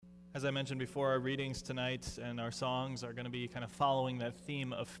As I mentioned before, our readings tonight and our songs are going to be kind of following that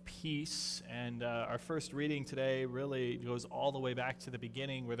theme of peace. And our first reading today really goes all the way back to the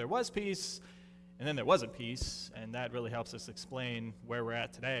beginning where there was peace, and then there wasn't peace. And that really helps us explain where we're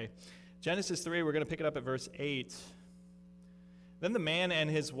at today. Genesis 3, we're going to pick it up at verse 8. Then the man and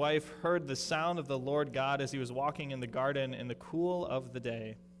his wife heard the sound of the Lord God as he was walking in the garden in the cool of the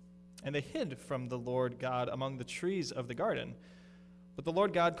day. And they hid from the Lord God among the trees of the garden. But the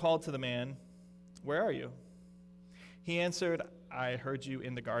Lord God called to the man, "Where are you?" He answered, "I heard you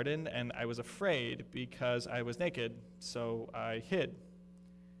in the garden, and I was afraid because I was naked, so I hid."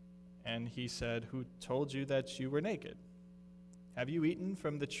 And he said, "Who told you that you were naked? Have you eaten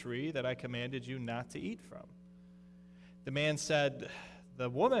from the tree that I commanded you not to eat from?" The man said, "The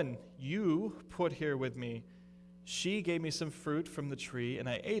woman you put here with me, she gave me some fruit from the tree, and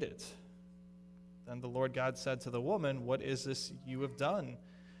I ate it." Then the Lord God said to the woman, "What is this you have done?"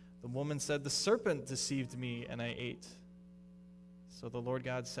 The woman said, "The serpent deceived me, and I ate." So the Lord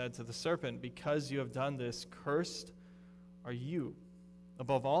God said to the serpent, "Because you have done this, cursed are you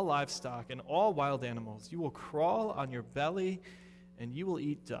above all livestock and all wild animals. You will crawl on your belly, and you will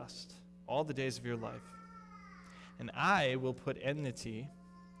eat dust all the days of your life. And I will put enmity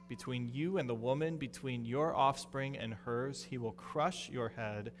between you and the woman, between your offspring and hers. He will crush your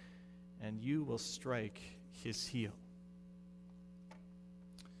head, and you will strike his heel."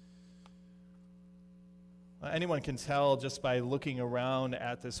 Anyone can tell just by looking around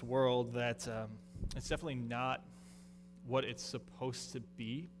at this world that it's definitely not what it's supposed to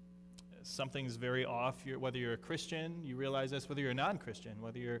be. Something's very off. Whether you're a Christian, you realize this. Whether you're a non-Christian,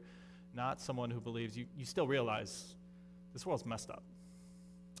 whether you're not someone who believes, you still realize this world's messed up.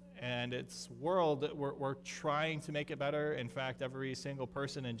 And it's world that we're trying to make it better. In fact, every single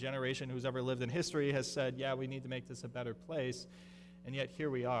person and generation who's ever lived in history has said, yeah, we need to make this a better place. And yet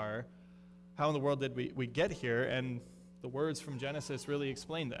here we are. How in the world did we get here? And the words from Genesis really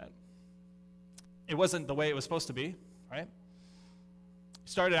explain that. It wasn't the way it was supposed to be, right?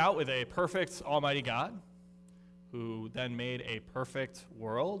 Started out with a perfect almighty God who then made a perfect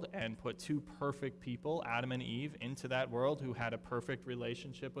world and put two perfect people, Adam and Eve, into that world who had a perfect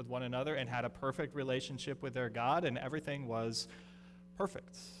relationship with one another and had a perfect relationship with their God, and everything was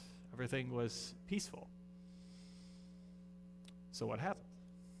perfect. Everything was peaceful. So what happened?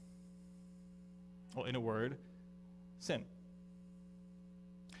 Well, in a word, sin.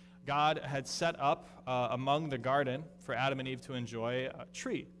 God had set up among the garden for Adam and Eve to enjoy a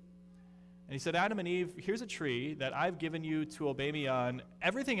tree. And he said, "Adam and Eve, here's a tree that I've given you to obey me on.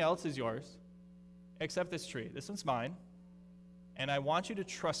 Everything else is yours except this tree. This one's mine. And I want you to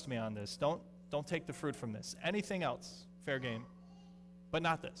trust me on this. Don't take the fruit from this. Anything else, fair game, but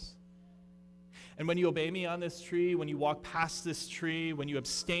not this. And when you obey me on this tree, when you walk past this tree, when you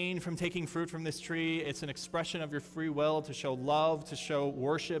abstain from taking fruit from this tree, it's an expression of your free will to show love, to show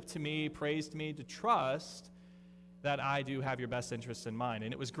worship to me, praise to me, to trust that I do have your best interests in mind."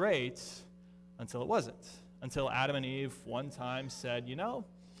 And it was great until it wasn't. Until Adam and Eve one time said,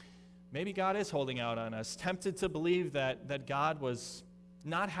 maybe God is holding out on us, tempted to believe that God was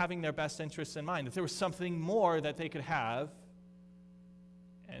not having their best interests in mind, that there was something more that they could have,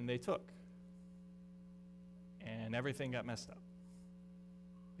 and they took. And everything got messed up.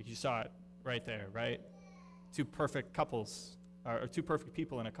 Like you saw it right there, right? Two perfect couples, or two perfect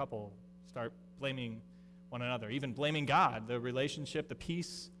people in a couple start blaming one another, even blaming God. The relationship, the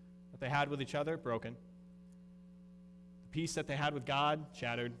peace that they had with each other, broken. The peace that they had with God,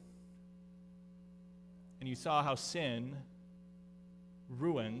 shattered. And you saw how sin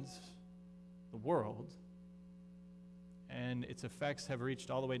ruined the world, and its effects have reached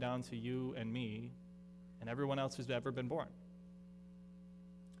all the way down to you and me and everyone else who's ever been born.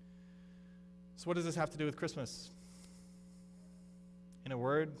 So what does this have to do with Christmas? In a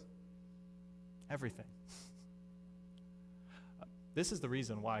word, everything. This is the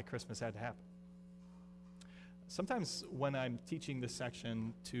reason why Christmas had to happen. Sometimes when I'm teaching this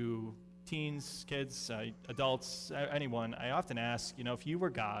section to teens, kids, adults, anyone, I often ask, if you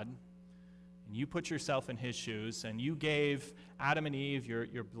were God and you put yourself in his shoes and you gave Adam and Eve,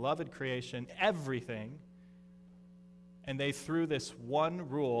 your beloved creation, everything, and they threw this one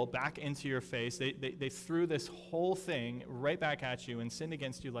rule back into your face, they threw this whole thing right back at you and sinned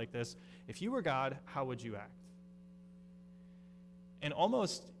against you like this, if you were God, how would you act? And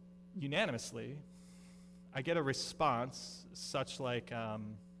almost unanimously, I get a response such like,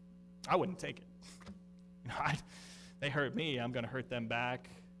 I wouldn't take it. They hurt me, I'm going to hurt them back.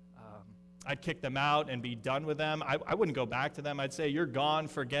 I'd kick them out and be done with them. I wouldn't go back to them. I'd say, you're gone,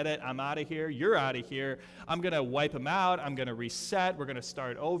 forget it, I'm out of here, you're out of here. I'm going to wipe them out, I'm going to reset, we're going to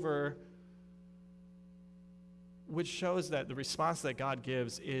start over. Which shows that the response that God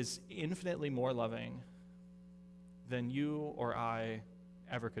gives is infinitely more loving than you or I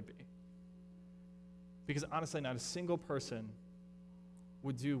ever could be. Because honestly, not a single person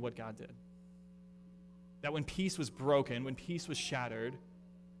would do what God did. That when peace was broken, when peace was shattered,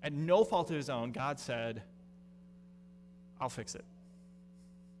 at no fault of his own, God said, I'll fix it.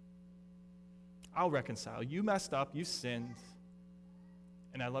 I'll reconcile. You messed up, you sinned,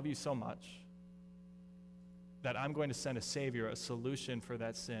 and I love you so much that I'm going to send a Savior, a solution for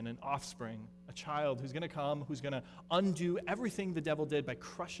that sin, an offspring, a child who's going to come, who's going to undo everything the devil did by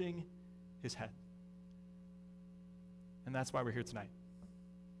crushing his head. And that's why we're here tonight,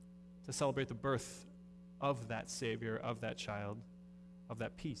 to celebrate the birth of that Savior, of that child, of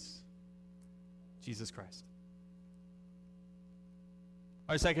that peace, Jesus Christ.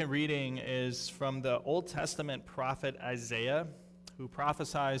 Our second reading is from the Old Testament prophet Isaiah, who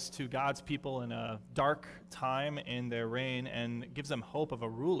prophesies to God's people in a dark time in their reign and gives them hope of a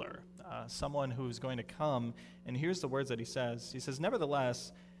ruler, someone who's going to come. And here's the words that he says. He says,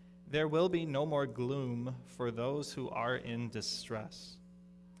 "Nevertheless, there will be no more gloom for those who are in distress.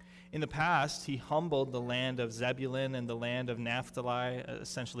 In the past, he humbled the land of Zebulun and the land of Naphtali,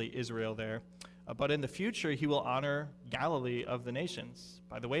 essentially Israel there. But in the future, he will honor Galilee of the nations.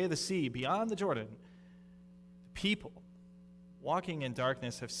 By the way of the sea, beyond the Jordan, the people walking in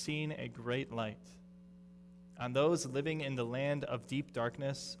darkness have seen a great light. On those living in the land of deep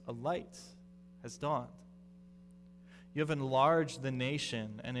darkness, a light has dawned. You have enlarged the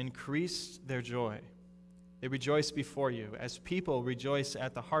nation and increased their joy. They rejoice before you, as people rejoice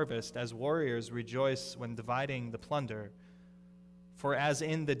at the harvest, as warriors rejoice when dividing the plunder. For as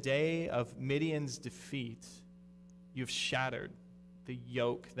in the day of Midian's defeat, you've shattered the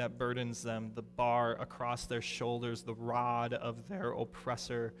yoke that burdens them, the bar across their shoulders, the rod of their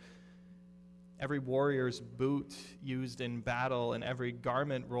oppressor. Every warrior's boot used in battle and every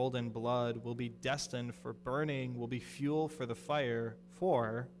garment rolled in blood will be destined for burning, will be fuel for the fire,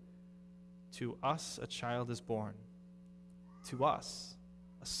 for to us a child is born, to us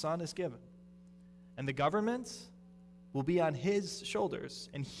a son is given, and the government will be on his shoulders,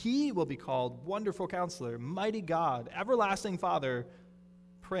 and he will be called Wonderful Counselor, Mighty God, Everlasting Father,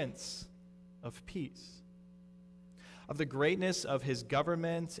 Prince of Peace. Of the greatness of his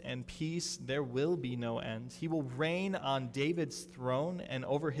government and peace there will be no end. He will reign on David's throne and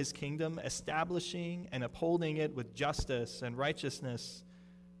over his kingdom, establishing and upholding it with justice and righteousness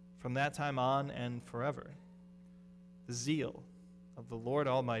from that time on and forever. The zeal of the Lord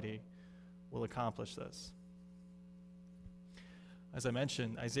Almighty will accomplish this." As I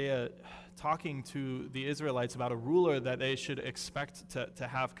mentioned, Isaiah talking to the Israelites about a ruler that they should expect to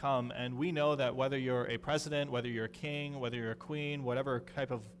have come. And we know that whether you're a president, whether you're a king, whether you're a queen, whatever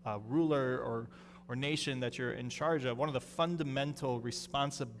type of ruler or nation that you're in charge of, one of the fundamental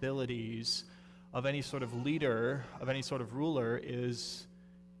responsibilities of any sort of leader, of any sort of ruler, is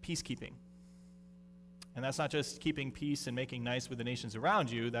peacekeeping. And that's not just keeping peace and making nice with the nations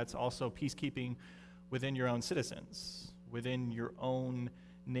around you, that's also peacekeeping within your own citizens, within your own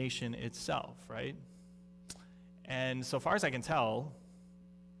nation itself, right? And so far as I can tell,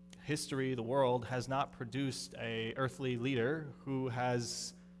 history, the world, has not produced an earthly leader who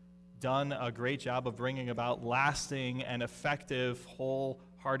has done a great job of bringing about lasting and effective,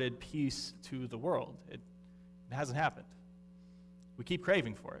 wholehearted peace to the world. It hasn't happened. We keep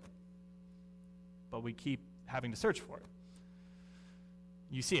craving for it, but we keep having to search for it.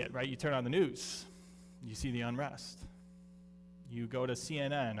 You see it, right? You turn on the news, you see the unrest. You go to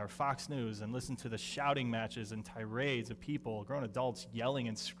CNN or Fox News and listen to the shouting matches and tirades of people, grown adults yelling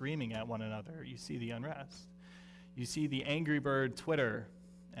and screaming at one another. You see the unrest. You see the Angry Bird Twitter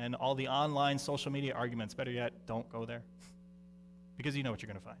and all the online social media arguments. Better yet, don't go there, because you know what you're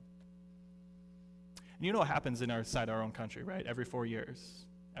going to find. And you know what happens inside our own country, right? Every 4 years.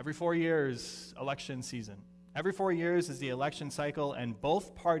 Every 4 years, election season. Every 4 years is the election cycle, and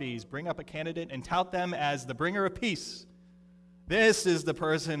both parties bring up a candidate and tout them as the bringer of peace. This is the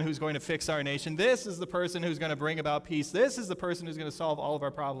person who's going to fix our nation. This is the person who's going to bring about peace. This is the person who's going to solve all of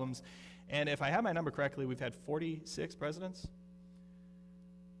our problems. And if I have my number correctly, we've had 46 presidents,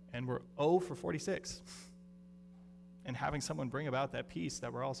 and we're 0 for 46. And having someone bring about that peace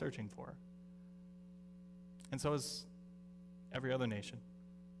that we're all searching for. And so is every other nation.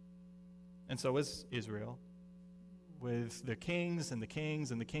 And so is Israel, with the kings and the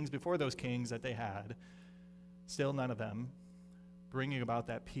kings and the kings before those kings that they had. Still none of them bringing about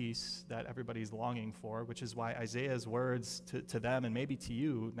that peace that everybody's longing for, which is why Isaiah's words to them and maybe to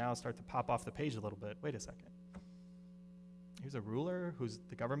you now start to pop off the page a little bit. Wait a second. Here's a ruler whose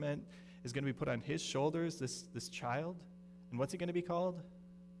the government is going to be put on his shoulders, this child. And what's he going to be called?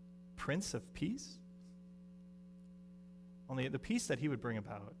 Prince of Peace? Only the peace that he would bring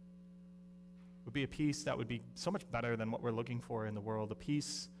about would be a peace that would be so much better than what we're looking for in the world, a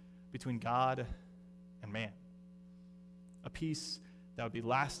peace between God and man. A peace that would be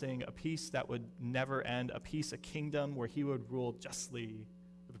lasting, a peace that would never end, a kingdom where he would rule justly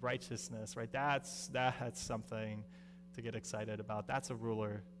with righteousness, right? That's something to get excited about. That's a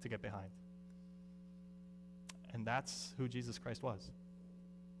ruler to get behind. And that's who Jesus Christ was.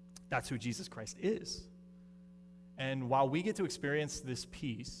 That's who Jesus Christ is. And while we get to experience this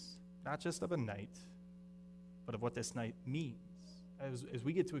peace, not just of a night, but of what this night means, as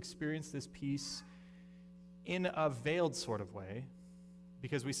we get to experience this peace in a veiled sort of way,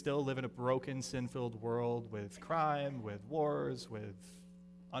 because we still live in a broken, sin-filled world with crime, with wars, with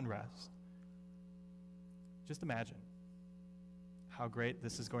unrest. Just imagine how great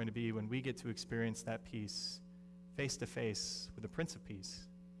this is going to be when we get to experience that peace face to face with the Prince of Peace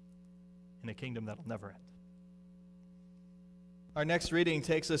in a kingdom that'll never end. Our next reading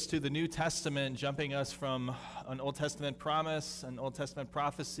takes us to the New Testament, jumping us from an Old Testament promise, an Old Testament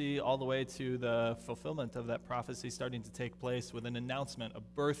prophecy, all the way to the fulfillment of that prophecy starting to take place with an announcement, a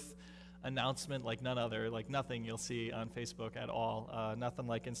birth announcement like none other, like nothing you'll see on Facebook at all, nothing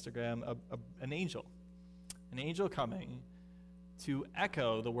like Instagram, an angel coming to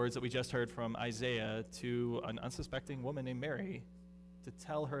echo the words that we just heard from Isaiah to an unsuspecting woman named Mary to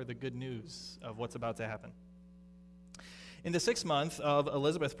tell her the good news of what's about to happen. In the 6th month of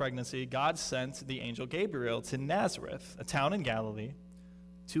Elizabeth's pregnancy, God sent the angel Gabriel to Nazareth, a town in Galilee,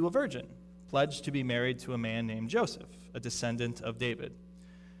 to a virgin, pledged to be married to a man named Joseph, a descendant of David.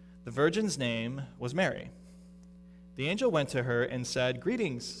 The virgin's name was Mary. The angel went to her and said,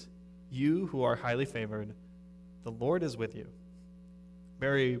 "Greetings, you who are highly favored. The Lord is with you."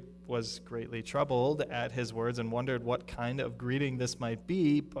 Mary was greatly troubled at his words and wondered what kind of greeting this might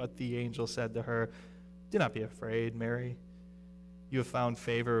be, but the angel said to her, "Do not be afraid, Mary. You have found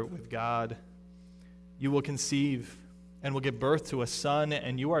favor with God. You will conceive and will give birth to a son,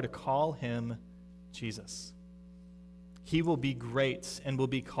 and you are to call him Jesus. He will be great and will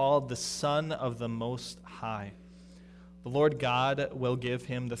be called the Son of the Most High. The Lord God will give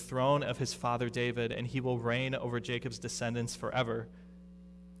him the throne of his father David, and he will reign over Jacob's descendants forever.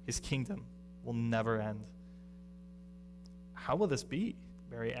 His kingdom will never end." "How will this be?"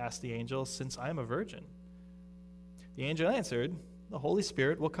 Mary asked the angel, "since I am a virgin?" The angel answered, "The Holy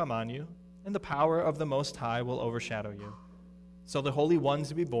Spirit will come on you, and the power of the Most High will overshadow you. So the Holy One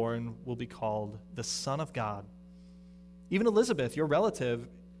to be born will be called the Son of God. Even Elizabeth, your relative,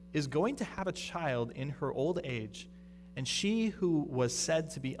 is going to have a child in her old age, and she who was said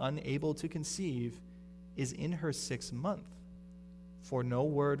to be unable to conceive is in her 6th month, for no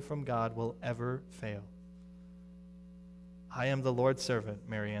word from God will ever fail." "I am the Lord's servant,"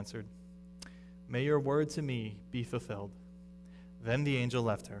 Mary answered. "May your word to me be fulfilled." Then the angel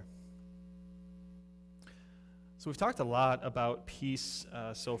left her. So we've talked a lot about peace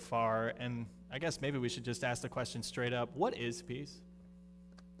so far, and I guess maybe we should just ask the question straight up. What is peace?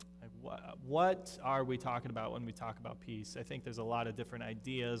 What are we talking about when we talk about peace? I think there's a lot of different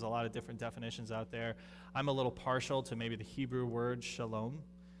ideas, a lot of different definitions out there. I'm a little partial to maybe the Hebrew word shalom.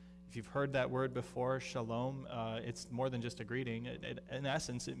 If you've heard that word before, shalom, it's more than just a greeting. In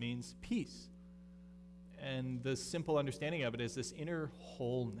essence, it means peace. And the simple understanding of it is this inner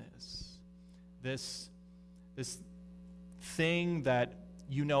wholeness, this thing that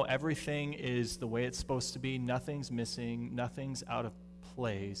you know everything is the way it's supposed to be, nothing's missing, nothing's out of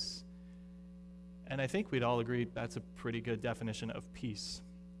place. And I think we'd all agree that's a pretty good definition of peace.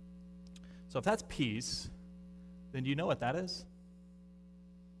 So if that's peace, then do you know what that is?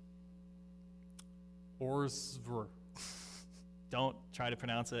 Orzvr. Don't try to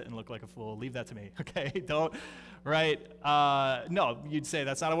pronounce it and look like a fool. Leave that to me, okay? Don't, right? No, you'd say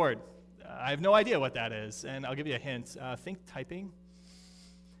that's not a word. I have no idea what that is, and I'll give you a hint. Think typing.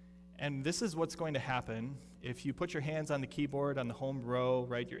 And this is what's going to happen if you put your hands on the keyboard on the home row,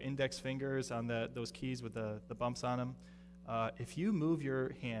 right, your index fingers on those keys with the bumps on them. If you move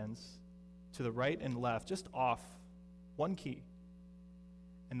your hands to the right and left, just off one key,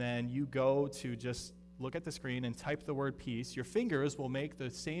 and then you go to just look at the screen and type the word peace, your fingers will make the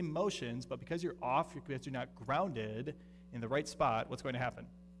same motions, but because you're off, because you're not grounded in the right spot, what's going to happen?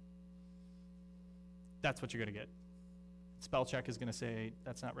 That's what you're going to get. Spell check is going to say,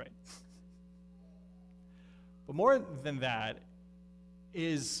 that's not right. But more than that,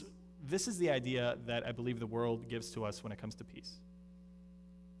 is this is the idea that I believe the world gives to us when it comes to peace.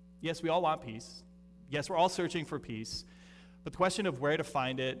 Yes, we all want peace. Yes, we're all searching for peace. But the question of where to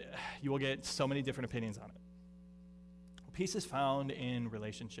find it, you will get so many different opinions on it. Peace is found in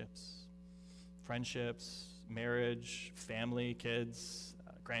relationships, friendships, marriage, family, kids,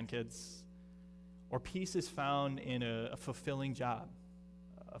 grandkids. Or peace is found in a fulfilling job,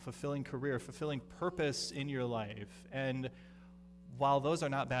 a fulfilling career, a fulfilling purpose in your life. And while those are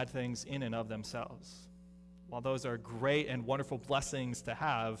not bad things in and of themselves, while those are great and wonderful blessings to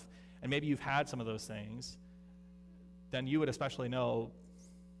have, and maybe you've had some of those things, then you would especially know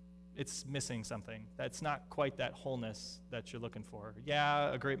it's missing something. That's not quite that wholeness that you're looking for.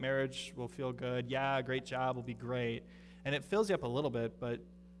 Yeah, a great marriage will feel good. Yeah, a great job will be great. And it fills you up a little bit, but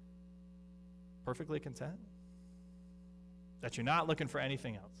perfectly content? That you're not looking for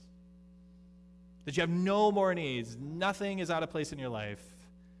anything else? That you have no more needs? Nothing is out of place in your life?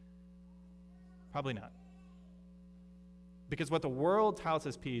 Probably not. Because what the world touts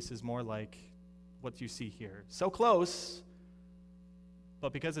as peace is more like what you see here. So close,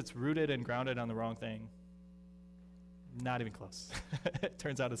 but because it's rooted and grounded on the wrong thing, not even close. It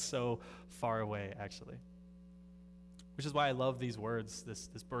turns out it's so far away, actually. Which is why I love these words, this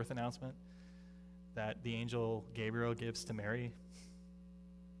birth announcement that the angel Gabriel gives to Mary.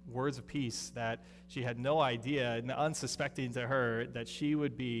 Words of peace that she had no idea, and unsuspecting to her, that she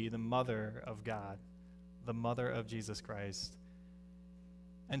would be the mother of God, the mother of Jesus Christ,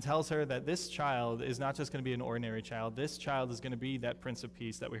 and tells her that this child is not just going to be an ordinary child. This child is going to be that Prince of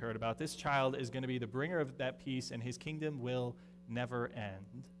Peace that we heard about. This child is going to be the bringer of that peace, and his kingdom will never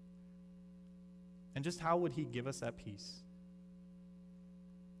end. And just how would he give us that peace?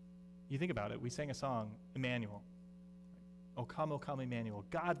 You think about it. We sang a song, Emmanuel. O come, Emmanuel,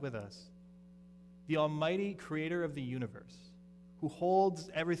 God with us, the almighty creator of the universe, who holds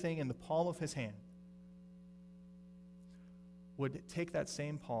everything in the palm of his hand, would take that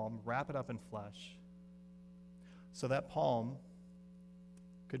same palm, wrap it up in flesh, so that palm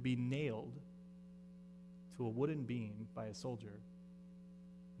could be nailed to a wooden beam by a soldier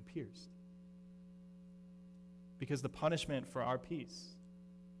and pierced. Because the punishment for our peace,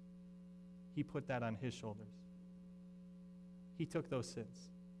 he put that on his shoulders. He took those sins.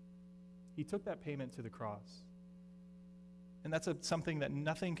 He took that payment to the cross. And that's something that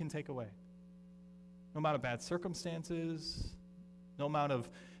nothing can take away. No amount of bad circumstances, no amount of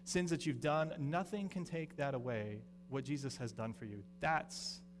sins that you've done, nothing can take that away, what Jesus has done for you.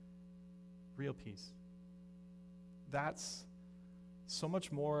 That's real peace. That's so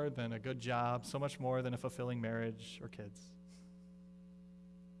much more than a good job, so much more than a fulfilling marriage or kids.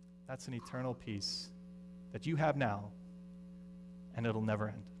 That's an eternal peace that you have now, and it'll never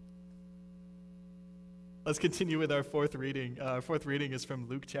end. Let's continue with our fourth reading. Our fourth reading is from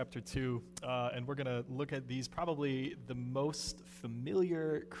Luke chapter 2, and we're going to look at these, probably the most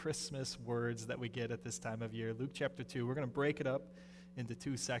familiar Christmas words that we get at this time of year. Luke chapter 2, we're going to break it up into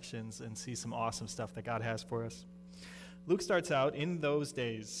two sections and see some awesome stuff that God has for us. Luke starts out, in those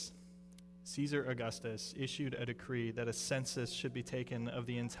days, Caesar Augustus issued a decree that a census should be taken of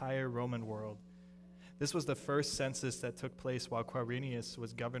the entire Roman world. This was the first census that took place while Quirinius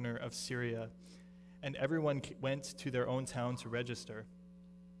was governor of Syria, and everyone went to their own town to register.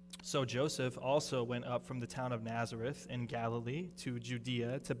 So Joseph also went up from the town of Nazareth in Galilee to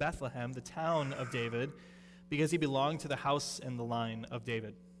Judea, to Bethlehem, the town of David, because he belonged to the house and the line of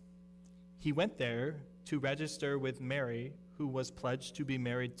David. He went there to register with Mary, who was pledged to be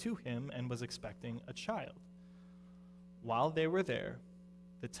married to him and was expecting a child. While they were there,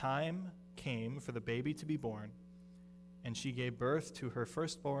 the time came for the baby to be born, and she gave birth to her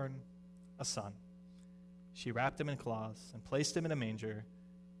firstborn, a son. She wrapped him in cloths and placed him in a manger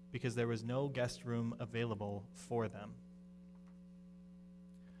because there was no guest room available for them.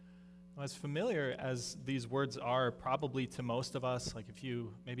 Now, as familiar as these words are probably to most of us, like if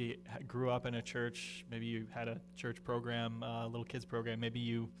you maybe grew up in a church, maybe you had a church program, a little kids program, maybe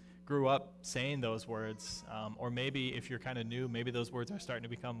you grew up saying those words, or maybe if you're kind of new, maybe those words are starting to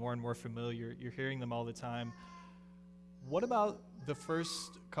become more and more familiar. You're hearing them all the time. What about the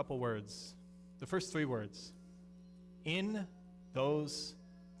first couple words? The first three words, in those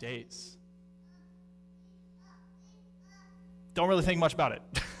days. Don't really think much about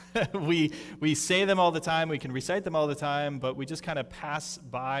it. we say them all the time, we can recite them all the time, but we just kind of pass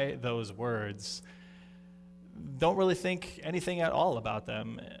by those words. Don't really think anything at all about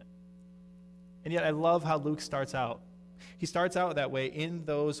them. And yet I love how Luke starts out. He starts out that way, in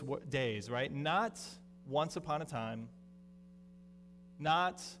those days, right? Not once upon a time,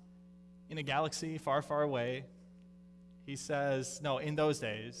 not in a galaxy far, far away. He says, no, in those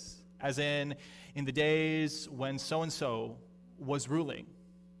days, as in the days when so-and-so was ruling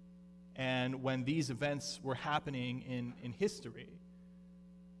and when these events were happening in history.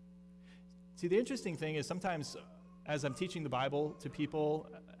 See, the interesting thing is sometimes as I'm teaching the Bible to people,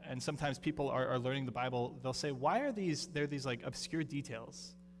 and sometimes people are learning the Bible, they'll say, why are there these like obscure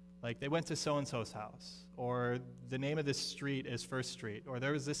details? Like they went to so-and-so's house, or the name of this street is First Street, or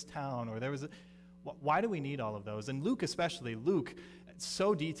there was this town, or there was why do we need all of those? And Luke especially, it's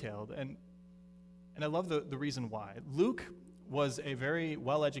so detailed, and I love the reason why. Luke was a very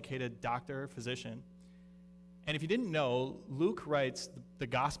well-educated doctor, physician, and if you didn't know, Luke writes the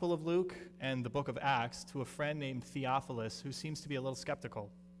Gospel of Luke and the book of Acts to a friend named Theophilus, who seems to be a little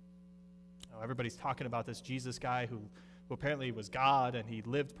skeptical. Everybody's talking about this Jesus guy who apparently was God, and he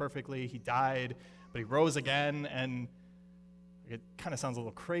lived perfectly, he died, but he rose again, and it kind of sounds a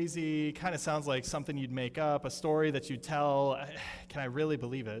little crazy, kind of sounds like something you'd make up, a story that you'd tell. Can I really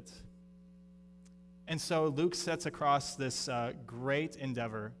believe it? And so Luke sets across this great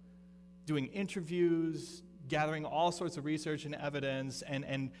endeavor, doing interviews, gathering all sorts of research and evidence,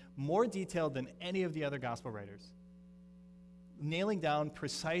 and more detailed than any of the other gospel writers, nailing down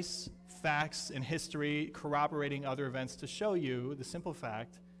precise facts in history, corroborating other events to show you the simple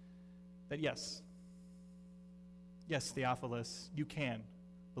fact that yes, Theophilus, you can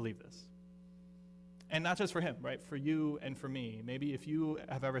believe this. And not just for him, right? For you and for me. Maybe if you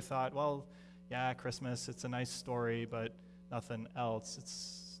have ever thought, well, yeah, Christmas, it's a nice story, but nothing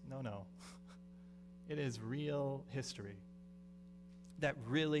else. No. It is real history that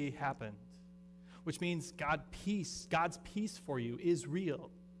really happened, which means God's peace for you is real,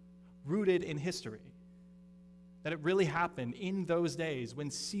 rooted in history. That it really happened in those days when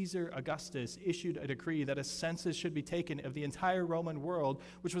Caesar Augustus issued a decree that a census should be taken of the entire Roman world,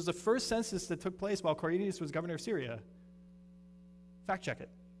 which was the first census that took place while Quirinius was governor of Syria. Fact check it.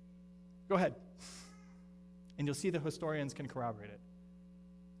 Go ahead. And you'll see the historians can corroborate it.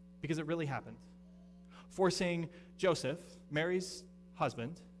 Because it really happened. Forcing Joseph, Mary's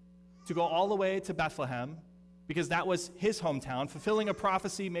husband, to go all the way to Bethlehem, because that was his hometown, fulfilling a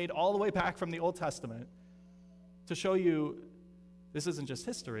prophecy made all the way back from the Old Testament, to show you this isn't just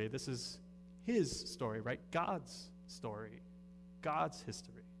history, this is his story, right? God's story, God's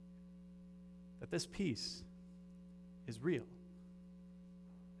history. That this peace is real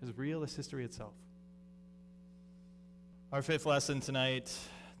as history itself. Our fifth lesson tonight,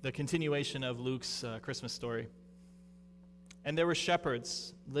 the continuation of Luke's Christmas story. And there were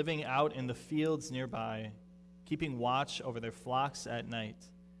shepherds living out in the fields nearby, keeping watch over their flocks at night.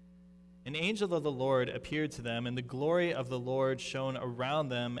 An angel of the Lord appeared to them, and the glory of the Lord shone around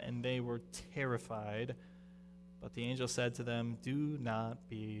them, and they were terrified. But the angel said to them, "Do not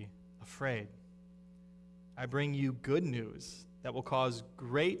be afraid. I bring you good news that will cause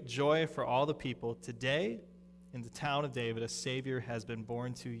great joy for all the people. Today, in the town of David, a Savior has been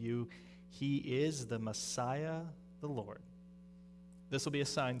born to you. He is the Messiah, the Lord. This will be a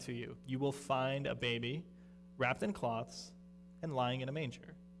sign to you. You will find a baby wrapped in cloths and lying in a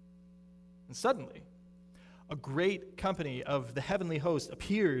manger." And suddenly, a great company of the heavenly host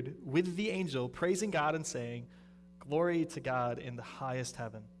appeared with the angel, praising God and saying, "Glory to God in the highest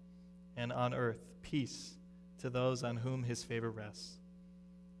heaven, and on earth peace to those on whom his favor rests."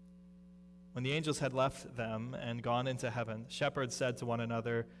 When the angels had left them and gone into heaven, shepherds said to one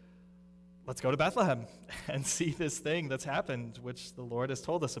another, "Let's go to Bethlehem and see this thing that's happened, which the Lord has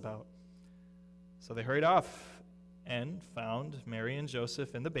told us about." So they hurried off and found Mary and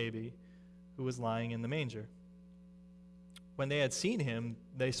Joseph and the baby who was lying in the manger. When they had seen him,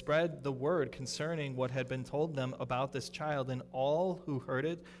 they spread the word concerning what had been told them about this child, and all who heard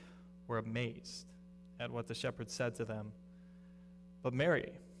it were amazed at what the shepherds said to them. But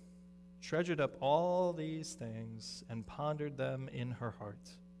Mary treasured up all these things and pondered them in her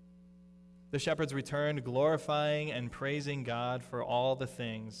heart. The shepherds returned, glorifying and praising God for all the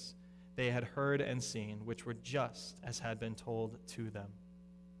things they had heard and seen, which were just as had been told to them.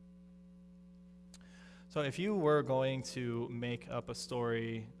 So if you were going to make up a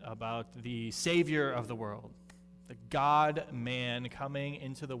story about the Savior of the world, the God-man coming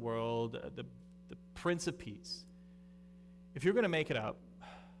into the world, the Prince of Peace, if you're going to make it up,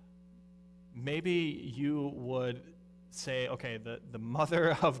 maybe you would say, okay, the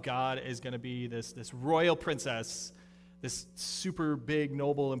mother of God is going to be this royal princess, this super big,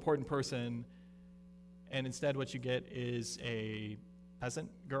 noble, important person, and instead what you get is a peasant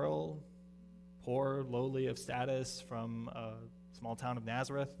girl, poor, lowly of status, from a small town of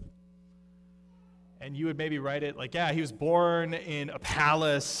Nazareth. And you would maybe write it like, yeah, he was born in a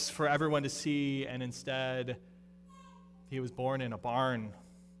palace for everyone to see, and instead He was born in a barn,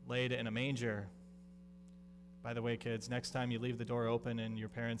 laid in a manger. By the way, kids, next time you leave the door open and your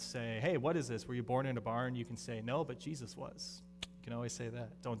parents say, hey, what is this? Were you born in a barn? You can say, no, but Jesus was. You can always say that.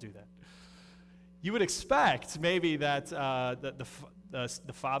 Don't do that. You would expect maybe that the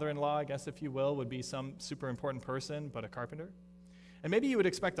father-in-law, I guess, if you will, would be some super important person, but a carpenter. And maybe you would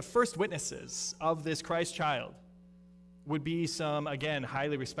expect the first witnesses of this Christ child would be some, again,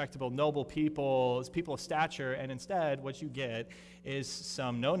 highly respectable, noble people of stature, and instead what you get is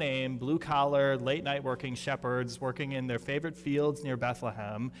some no-name, blue-collar, late-night working shepherds working in their favorite fields near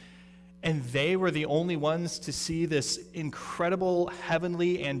Bethlehem, and they were the only ones to see this incredible,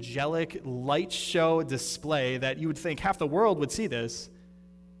 heavenly, angelic light show display that you would think half the world would see this.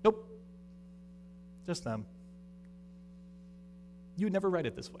 Nope. Just them. You would never write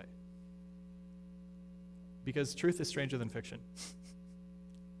it this way. Because truth is stranger than fiction.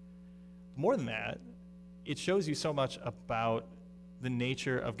 More than that, it shows you so much about the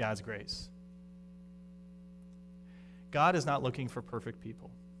nature of God's grace. God is not looking for perfect people.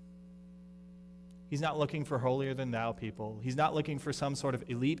 He's not looking for holier-than-thou people. He's not looking for some sort of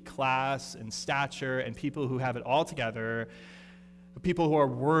elite class and stature and people who have it all together, people who are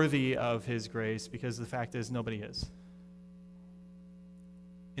worthy of his grace, because the fact is nobody is.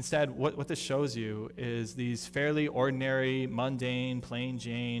 Instead, what this shows you is these fairly ordinary, mundane, plain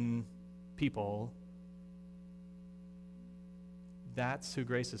Jane people. That's who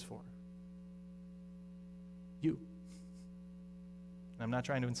grace is for. You. And I'm not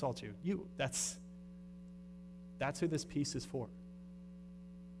trying to insult you. You. That's who this peace is for.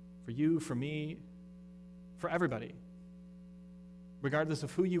 For you, for me, for everybody. Regardless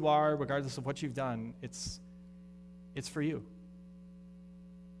of who you are, regardless of what you've done, it's for you.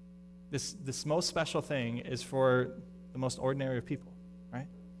 This most special thing is for the most ordinary of people, right?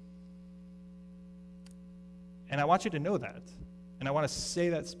 And I want you to know that. And I want to say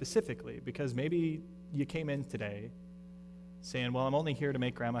that specifically because maybe you came in today saying, well, I'm only here to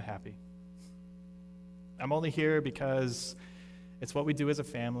make Grandma happy. I'm only here because it's what we do as a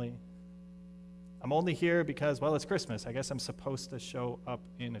family. I'm only here because, well, it's Christmas. I guess I'm supposed to show up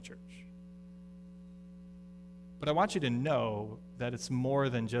in a church. But I want you to know that it's more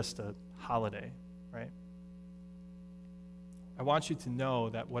than just a holiday, right? I want you to know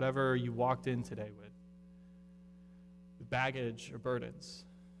that whatever you walked in today with baggage or burdens,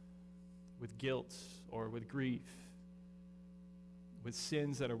 with guilt or with grief, with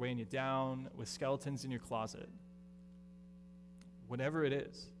sins that are weighing you down, with skeletons in your closet, whatever it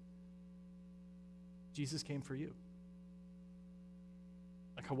is, Jesus came for you.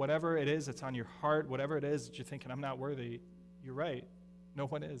 Like whatever it is that's on your heart, whatever it is that you're thinking, I'm not worthy, you're right. No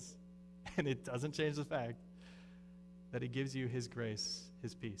one is. And it doesn't change the fact that he gives you his grace,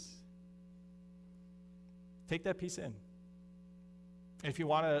 his peace. Take that peace in. If you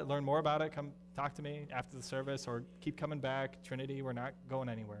want to learn more about it, come talk to me after the service or keep coming back. Trinity, we're not going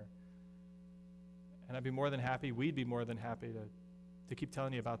anywhere. And I'd be more than happy, we'd be more than happy to keep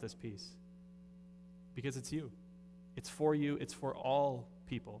telling you about this peace. Because it's you. It's for you. It's for all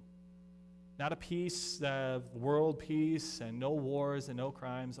people. Not a peace of world peace and no wars and no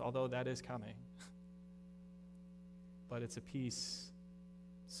crimes, although that is coming. But it's a peace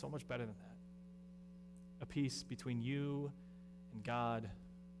so much better than that. A peace between you and God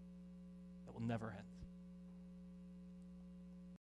that will never end.